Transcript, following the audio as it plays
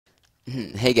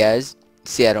Hey guys,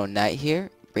 Seattle Knight here,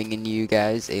 bringing you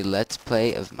guys a Let's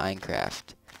Play of Minecraft.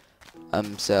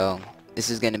 So this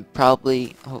is gonna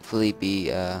probably, hopefully, be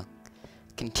a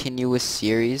continuous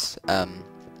series.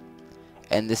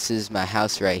 And this is my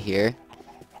house right here.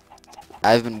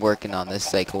 I've been working on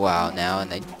this like a while now,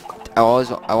 and I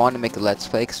want to make a Let's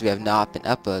Play because we have not been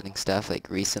uploading stuff like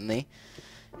recently.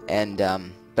 And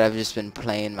but I've just been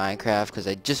playing Minecraft because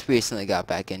I just recently got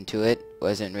back into it.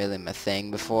 Wasn't really my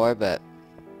thing before, but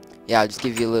yeah, I'll just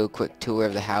give you a little quick tour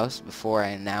of the house before I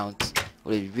announce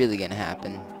what is really gonna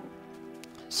happen.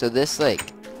 So this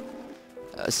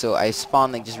so I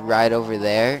spawned like just right over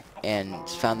there and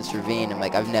found this ravine. I'm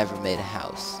like, I've never made a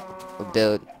house or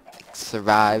built,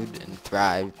 survived and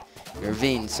thrived in a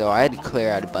ravine. So I had to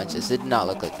clear out a bunch of this. It did not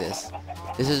look like this.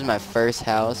 This is my first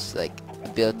house. Like, I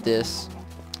built this.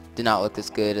 Did not look this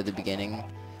good at the beginning,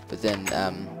 but then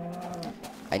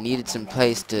I needed some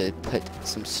place to put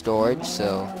some storage,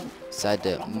 so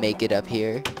decided to make it up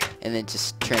here, and then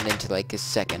just turned into like a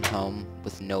second home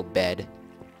with no bed.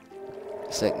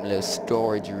 It's like my little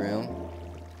storage room.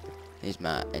 Here's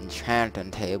my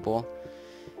enchanting table,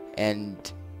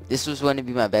 and this was going to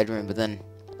be my bedroom, but then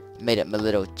made it my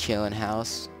little chilling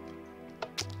house,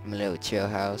 my little chill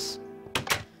house.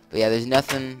 But yeah, there's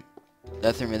nothing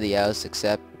really else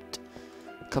except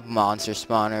a couple monster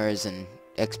spawners and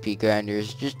XP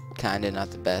grinders. Just kinda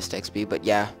not the best XP, but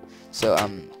yeah. So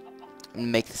I'm gonna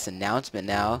make this announcement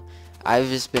now. I've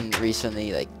just been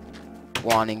recently like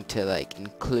wanting to like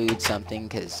include something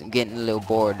because I'm getting a little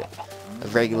bored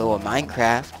of regular old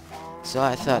Minecraft. So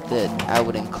I thought that I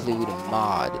would include a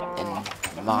mod, and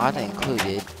the mod I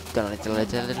included,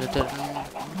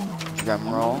 drum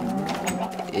roll,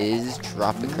 is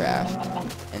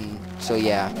Tropicraft. And so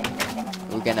yeah,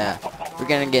 we're gonna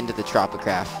get into the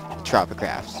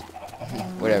Tropicrafts,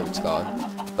 whatever it's called.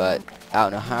 But I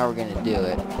don't know how we're gonna do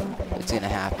it. It's gonna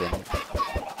happen.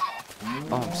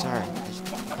 Oh, I'm sorry.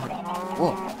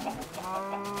 Whoa.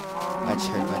 I just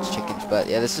heard a bunch of chickens. But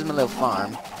yeah, this is my little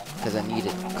farm because I need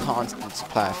a constant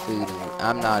supply of food. And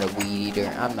I'm not a weed eater.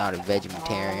 I'm not a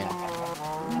vegetarian.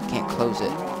 Can't close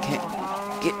it. Can't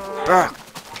get back.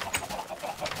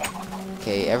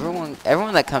 Okay, everyone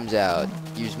that comes out,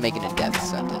 you're just making a death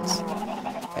sentence.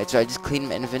 Alright, so I just cleaned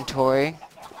my inventory.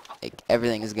 Like,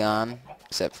 everything is gone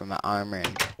except for my armor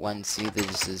and onesie.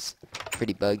 This is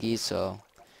pretty buggy, so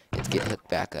let's get hooked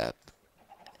back up.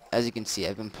 As you can see,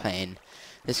 I've been playing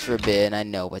this for a bit, and I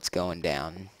know what's going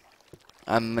down.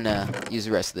 I'm gonna use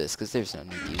the rest of this because there's no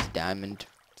need to use diamond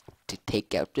to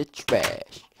take out the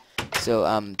trash. So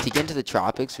to get into the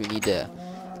tropics, we need to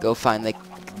go find like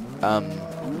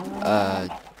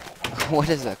what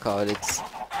is that called? It's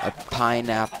a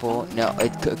pineapple. No,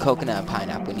 it's a coconut and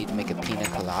pineapple. We need to make a pina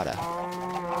colada.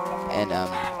 And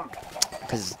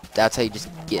because that's how you just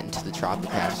get into the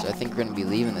Tropicraft. So I think we're gonna be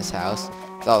leaving this house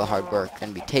with all the hard work. We're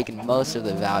gonna be taking most of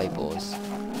the valuables.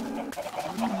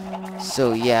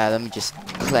 So yeah, let me just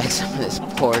collect some of this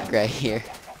pork right here.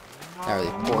 Not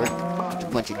really pork. A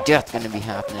bunch of death gonna be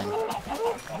happening.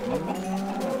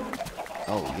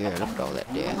 Oh yeah, look at all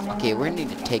that death. Okay, we're gonna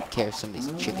need to take care of some of these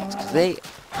chickens because they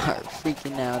are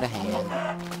freaking out of hand.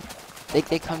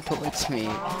 They come towards me.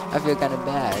 I feel kind of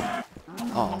bad.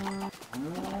 Oh,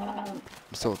 I'm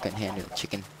so couldn't handle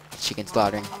chicken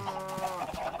slaughtering.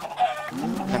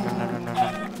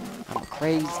 No. I'm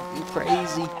crazy.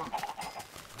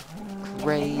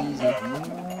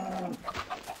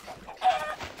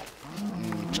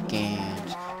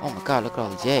 Chickens. Oh my god, look at all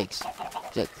these eggs.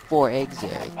 There's like 4 eggs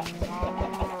there.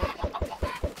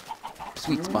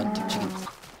 Sweet spawn 2 chickens.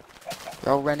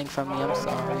 They're all running from me, I'm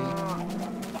sorry.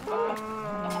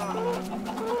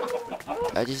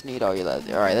 I just need all your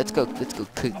leather. Alright, let's go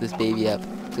cook this baby up.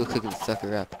 Let's go cook this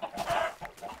sucker up.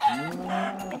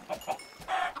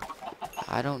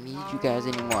 I don't need you guys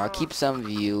anymore. I'll keep some of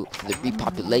you for the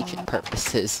repopulation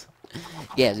purposes.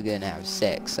 You guys are gonna have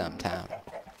sex sometime.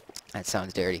 That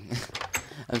sounds dirty.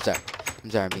 I'm sorry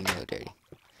I'm being a little dirty.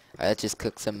 Alright, let's just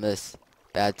cook some of this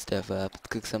bad stuff up. Let's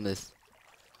cook some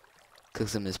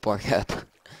of this pork up.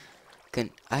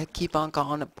 I keep on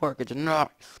calling it pork. It's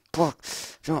not pork.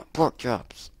 It's not pork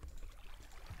chops.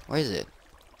 Where is it?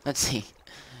 Let's see.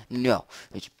 No,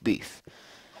 it's beef.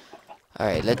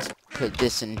 Alright, let's put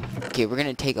this in. Okay, we're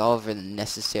gonna take all of the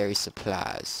necessary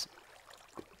supplies.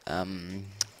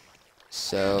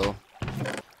 So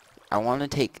I want to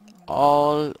take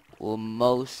all or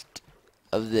most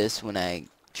of this when I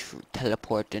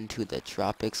teleport into the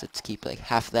tropics. Let's keep like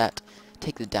half of that.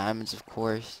 Take the diamonds, of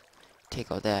course.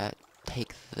 Take all that.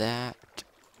 Take that.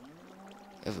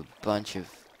 I have a bunch of.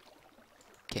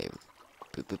 Okay.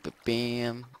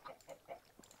 Bam.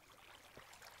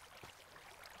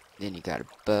 Then you got a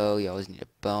bow. You always need a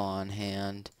bow on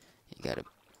hand. You got a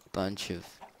bunch of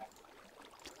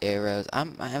arrows.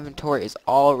 My inventory is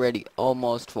already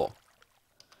almost full.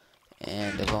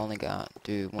 And I've only got to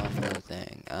do one more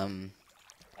thing.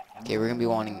 Okay, we're gonna be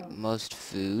wanting most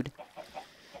food.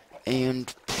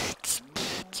 And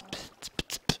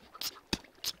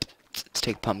let's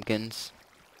take pumpkins.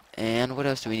 And what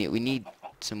else do we need? We need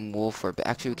some wool for a bed.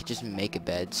 Actually, we could just make a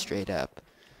bed straight up.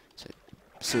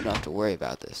 So we don't have to worry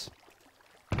about this.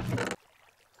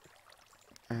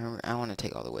 I want to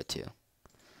take all the wood too.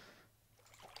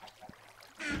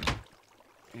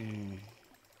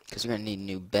 Because we're going to need a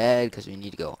new bed. Because we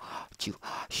need to go shoo,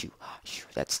 shoo, shoo.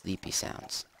 That's sleepy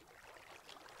sounds.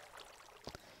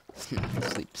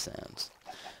 Sleep sounds.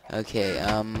 Okay,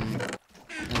 I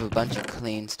have a bunch of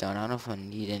clean stone. I don't know if I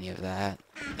need any of that.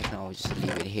 I can always just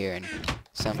leave it here and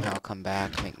somehow come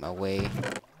back, make my way.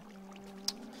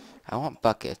 I want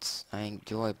buckets. I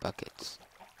enjoy buckets.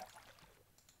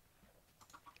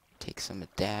 Take some of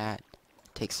that.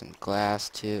 Take some glass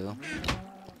too.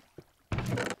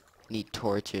 Need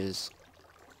torches.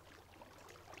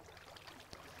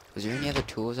 Was there any other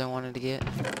tools I wanted to get?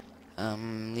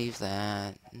 Leave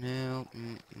that. No,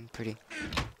 pretty.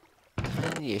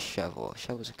 Kinda need a shovel.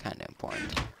 Shovels are kinda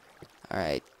important.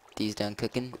 Alright, these done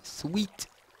cooking. Sweet!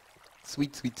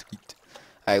 Sweet, sweet, sweet.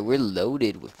 Alright, we're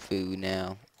loaded with food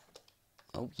now.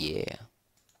 Oh yeah.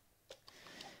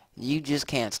 You just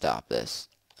can't stop this.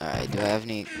 Alright, do I have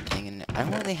anything in... I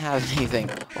don't really have anything.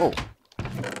 Oh!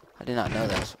 I did not know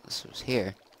this was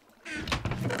here.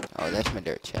 Oh, that's my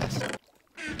dirt chest.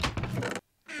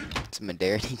 It's a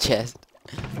modernity chest.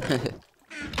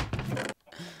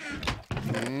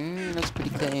 Looks pretty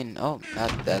clean. Oh,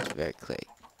 that's very clean.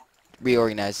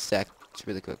 Reorganize the sack. It's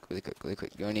really quick, really quick, really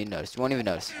quick. You don't need to notice. You won't even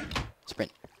notice.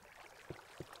 Sprint.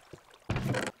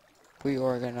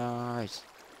 Reorganize.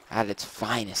 At its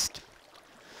finest.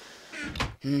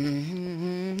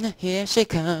 Here she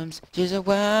comes. She's a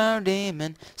wild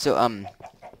demon. So,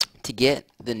 to get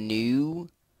the new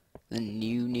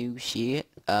shit,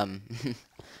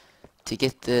 to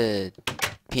get the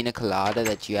pina colada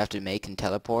that you have to make and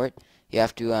teleport, you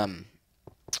have to,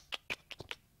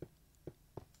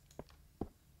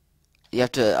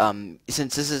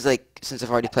 since this is like, since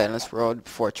I've already played on this world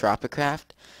before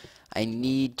Tropicraft, I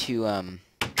need to,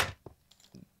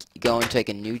 go into like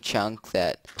a new chunk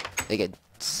that, like a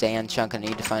sand chunk. I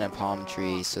need to find a palm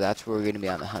tree, so that's what we're going to be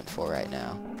on the hunt for right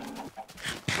now.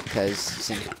 Because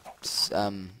since,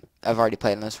 I've already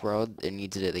played on this world, it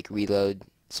needs to, like, reload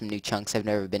some new chunks I've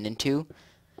never been into.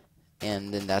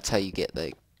 And then that's how you get,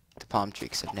 like, the palm tree,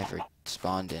 because I've never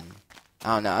spawned in.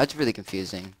 I don't know, it's really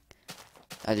confusing.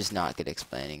 I'm just not good at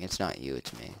explaining. It's not you,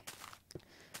 it's me.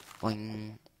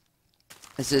 Boing.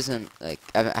 This isn't, like,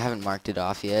 I haven't marked it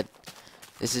off yet.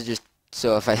 This is just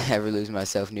so if I ever lose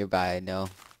myself nearby, I know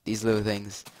these little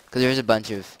things. Because there's a bunch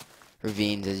of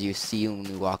ravines, as you see when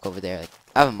we walk over there. Like,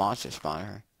 I have a monster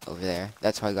spawner over there.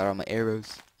 That's how I got all my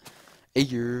arrows.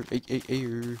 Ayer.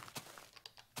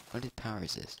 What power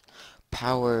is this?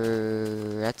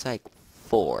 Power, that's like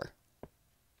 4.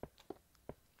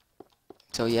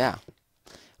 So yeah,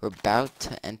 we're about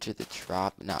to enter the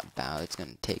not about, it's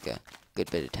gonna take a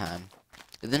good bit of time.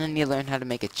 But then I need to learn how to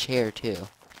make a chair too.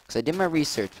 Because I did my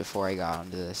research before I got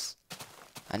onto this.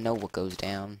 I know what goes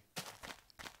down.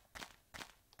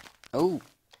 Oh!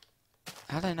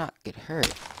 How did I not get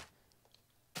hurt?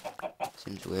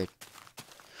 Seems weird.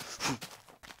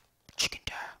 Chicken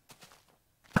time.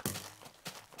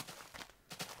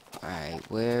 Alright,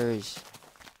 where's...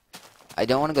 I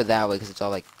don't want to go that way because it's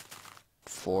all like...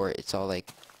 It's all like...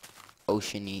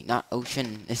 Oceany. Not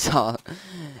ocean. It's all...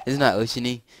 It's not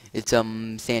oceany. It's,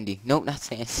 sandy. Nope, not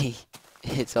sandy.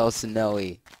 It's all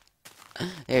snowy.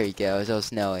 There you go. It's all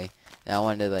snowy. And I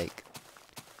wanted to, like...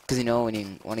 Because, you know, when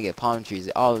you want to get palm trees,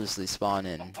 they obviously spawn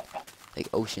in, like,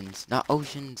 oceans. Not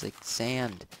oceans, like,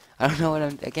 sand. I don't know what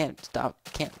I can't talk.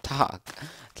 I can't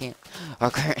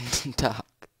talk.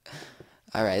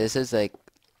 Alright, this is, like,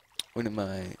 one of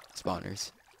my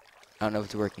spawners. I don't know if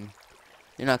it's working.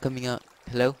 You're not coming out.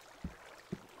 Hello?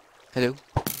 Hello?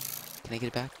 Can I get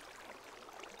it back?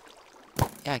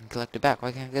 Yeah, I can collect it back.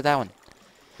 Why can't I get that one?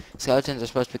 Skeletons are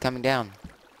supposed to be coming down.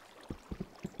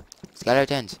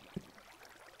 Skeletons.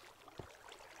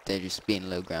 They're just being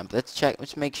low ground. But let's check.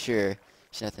 Let's make sure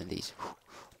there's nothing in these.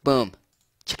 Boom.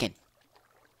 Chicken.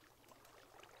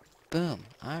 Boom.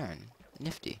 Iron.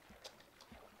 Nifty.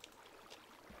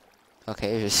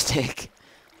 Okay, there's a stick.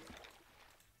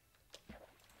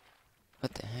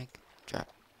 What the heck? Drop.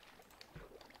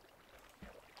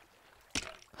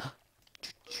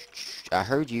 I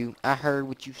heard you. I heard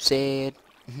what you said.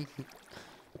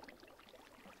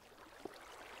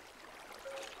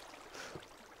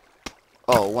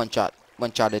 Oh, one shot.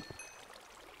 One shotted.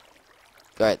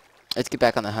 Alright, let's get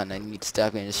back on the hunt. I need to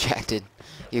stop getting distracted.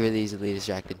 You're really easily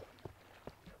distracted.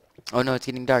 Oh no, it's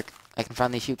getting dark. I can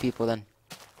finally shoot people then.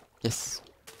 Yes.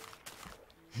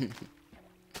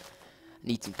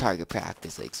 Need some target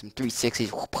practice, like some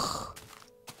 360s.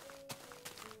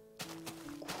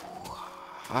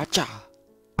 Hacha.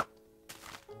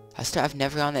 I've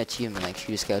never gotten that achievement, like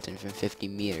shoot a skeleton from 50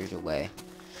 meters away.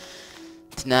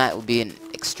 Tonight will be an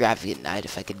extravagant night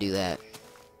if I could do that.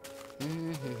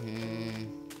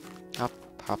 Hop,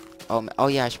 hop. Oh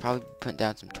yeah, I should probably put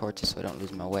down some torches so I don't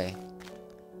lose my way.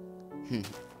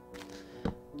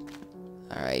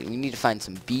 Alright, we need to find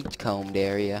some beach-combed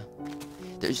area.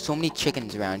 There's so many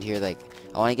chickens around here, like,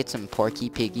 I want to get some porky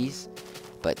piggies,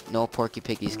 but no porky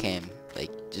piggies came.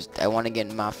 Like, I want to get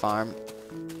in my farm,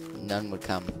 none would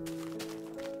come.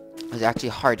 It was actually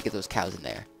hard to get those cows in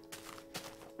there.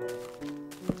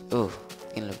 Oh,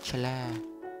 getting a little chilla.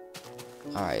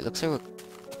 Alright, looks like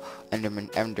we're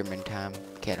Enderman time.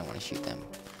 Okay, I don't want to shoot them.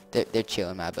 They're chill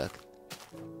in my book.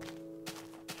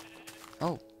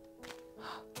 Oh.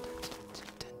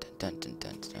 Dun, dun,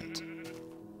 dun, dun, dun.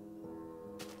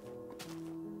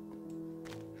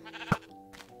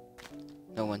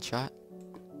 No one shot.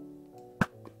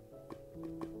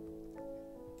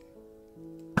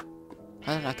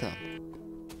 How did I kill him?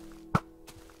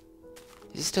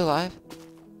 Is he still alive?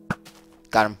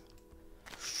 Got him.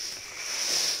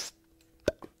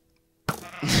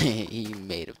 He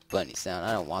made a funny sound.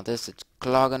 I don't want this. It's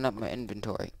clogging up my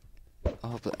inventory. I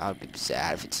hope I'll be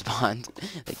sad if it spawns.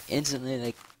 Like instantly,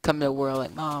 like come to the world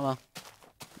like mama,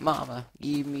 mama,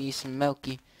 give me some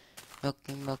milky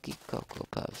cocoa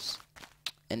puffs,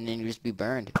 and then you just be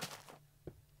burned.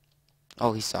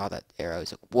 Oh, he saw that arrow.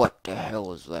 He's like, what the hell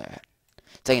was that?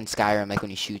 It's like in Skyrim, like when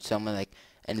you shoot someone, like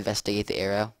investigate the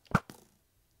arrow.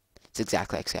 It's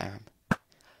exactly like Skyrim.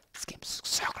 This game's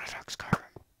exactly like Skyrim.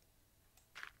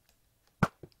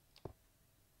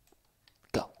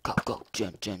 Go, go, go.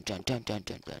 Jump, jump, jump, jump, jump,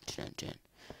 jump, jump, jump, jump.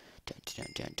 Dun dun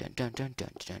dun dun dun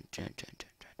dun dun dun dun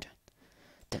dun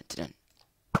dun dun.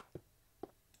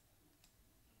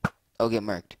 Oh, get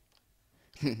murked.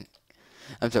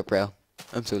 I'm so pro.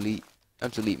 I'm so elite.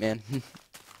 I'm so elite, man.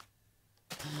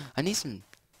 I need some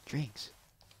drinks.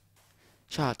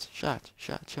 Shots, shots,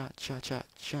 shot, shot, shot, shot,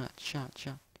 shot, shot,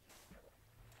 shot.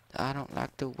 I don't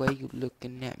like the way you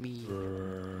looking at me.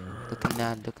 Looking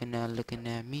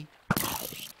at me.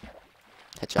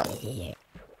 Headshot.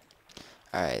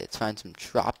 Alright, let's find some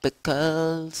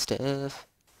tropical stuff.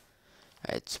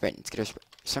 Alright, sprint. Let's get our sprint.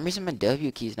 For some reason my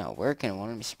W key is not working. It won't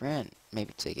let me sprint.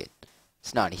 Maybe it's like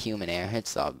it's not a human error.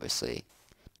 It's obviously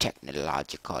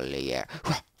technologically error.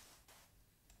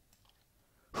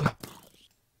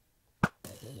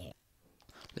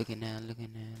 Looking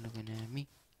at me.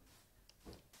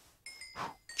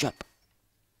 Jump.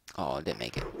 Oh, I didn't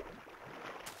make it.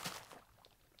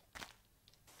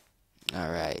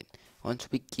 Alright. Once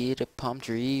we get a palm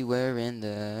tree, we're in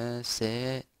the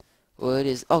set. What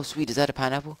is... Oh, sweet. Is that a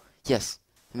pineapple? Yes.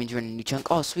 That means you're in a new chunk.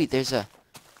 Oh, sweet. There's a...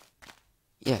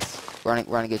 Yes. We're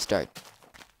on a good start.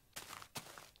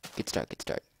 Good start, good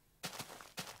start.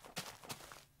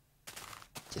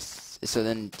 Just... So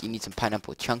then you need some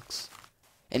pineapple chunks.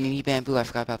 And you need bamboo. I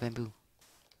forgot about bamboo.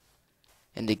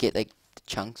 And to get, like, the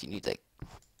chunks, you need, like...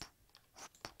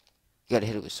 You gotta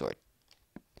hit it with a sword.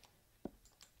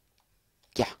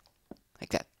 Yeah. Like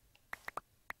that.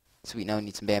 Sweet, now we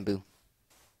need some bamboo.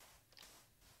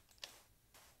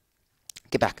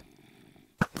 Get back.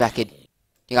 Get back, kid.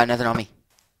 You got nothing on me.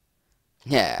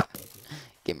 Yeah.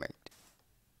 Get murked.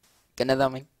 Got nothing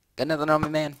on me. Got nothing on me,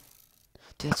 man.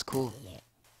 Dude, that's cool.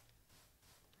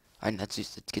 Alright,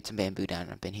 let's get some bamboo down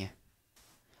up in here.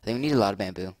 I think we need a lot of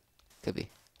bamboo. Could be.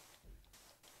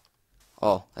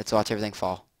 Oh, let's watch everything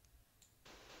fall.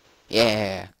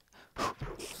 Yeah.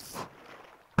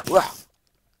 Wow.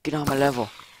 Get on my level.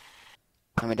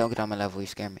 I mean, don't get on my level. You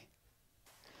scare me.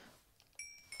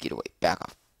 Get away. Back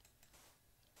off.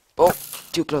 Oh,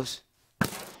 too close.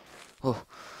 Oh,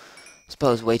 this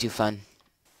bow is way too fun.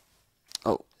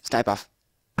 Oh, snipe off.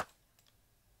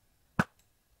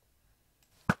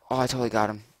 Oh, I totally got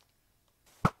him.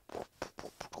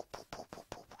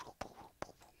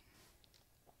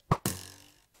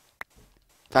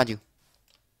 Found you.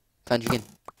 Found you again.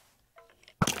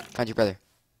 Found your brother.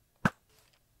 I'm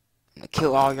gonna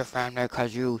kill all your family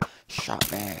because you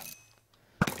shot me.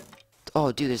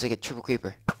 Oh, dude, there's like a triple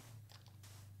creeper.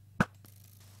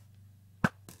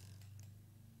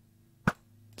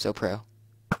 So pro.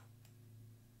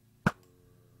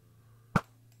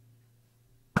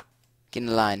 Get in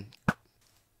the line.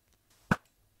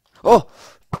 Oh!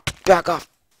 Back off!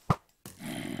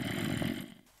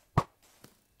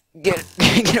 Get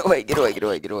get away, get away, get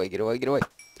away, get away, get away, get away,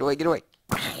 get away, get away.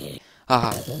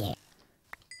 Haha.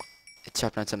 It's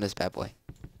chopping on some of this bad boy.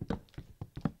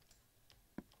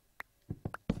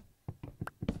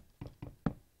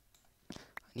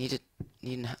 Need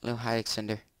a little high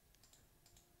extender.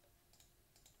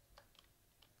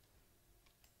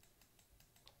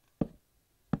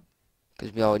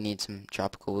 Because we all need some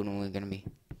tropical wood when we're gonna be.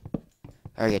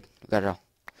 Alright, good. We got it all.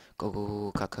 Go, go,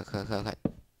 go, cut, cut, cut, cut, cut.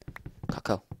 Cut,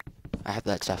 go. I have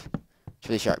that stuff. It's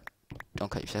really sharp. Don't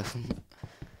cut yourself.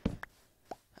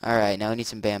 Alright, now we need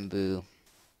some bamboo.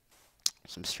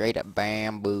 Some straight up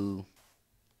bamboo.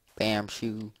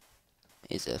 Bamboo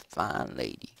is a fine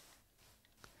lady.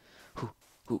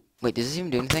 Wait, does this even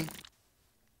do anything?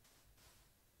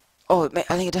 Oh, I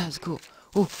think it does. Cool.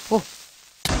 Ooh, oh.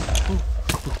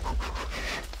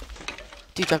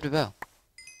 Dude dropped a bell.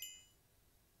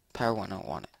 Power one, I don't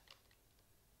want it.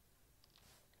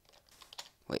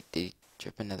 Wait, did he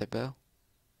drop another bow?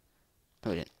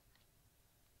 No, he didn't.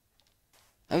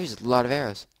 I used a lot of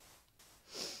arrows.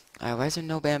 Why is there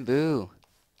no bamboo?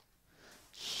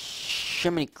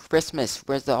 Shimmy Christmas,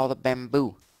 where's all the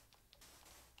bamboo?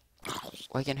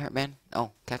 Why can't hurt, man?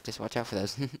 Oh, cactus, watch out for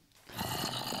those.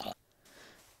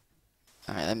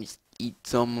 Alright, let me just eat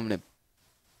some. I'm gonna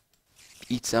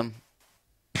eat some.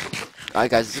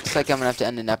 Alright, guys, it looks like I'm gonna have to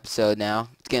end an episode now.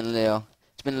 It's getting a little.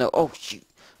 It's been a little. Oh, shoot.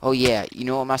 Oh, yeah. You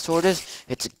know what my sword is?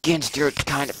 It's against your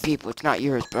kind of people. It's not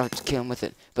yours, but I'll just kill him with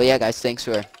it. But yeah, guys, thanks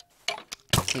for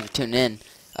tuning in.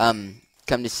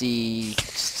 Come to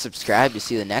subscribe to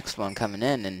see the next one coming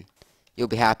in, and you'll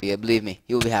be happy. Believe me,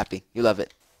 you'll be happy. You'll love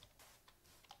it.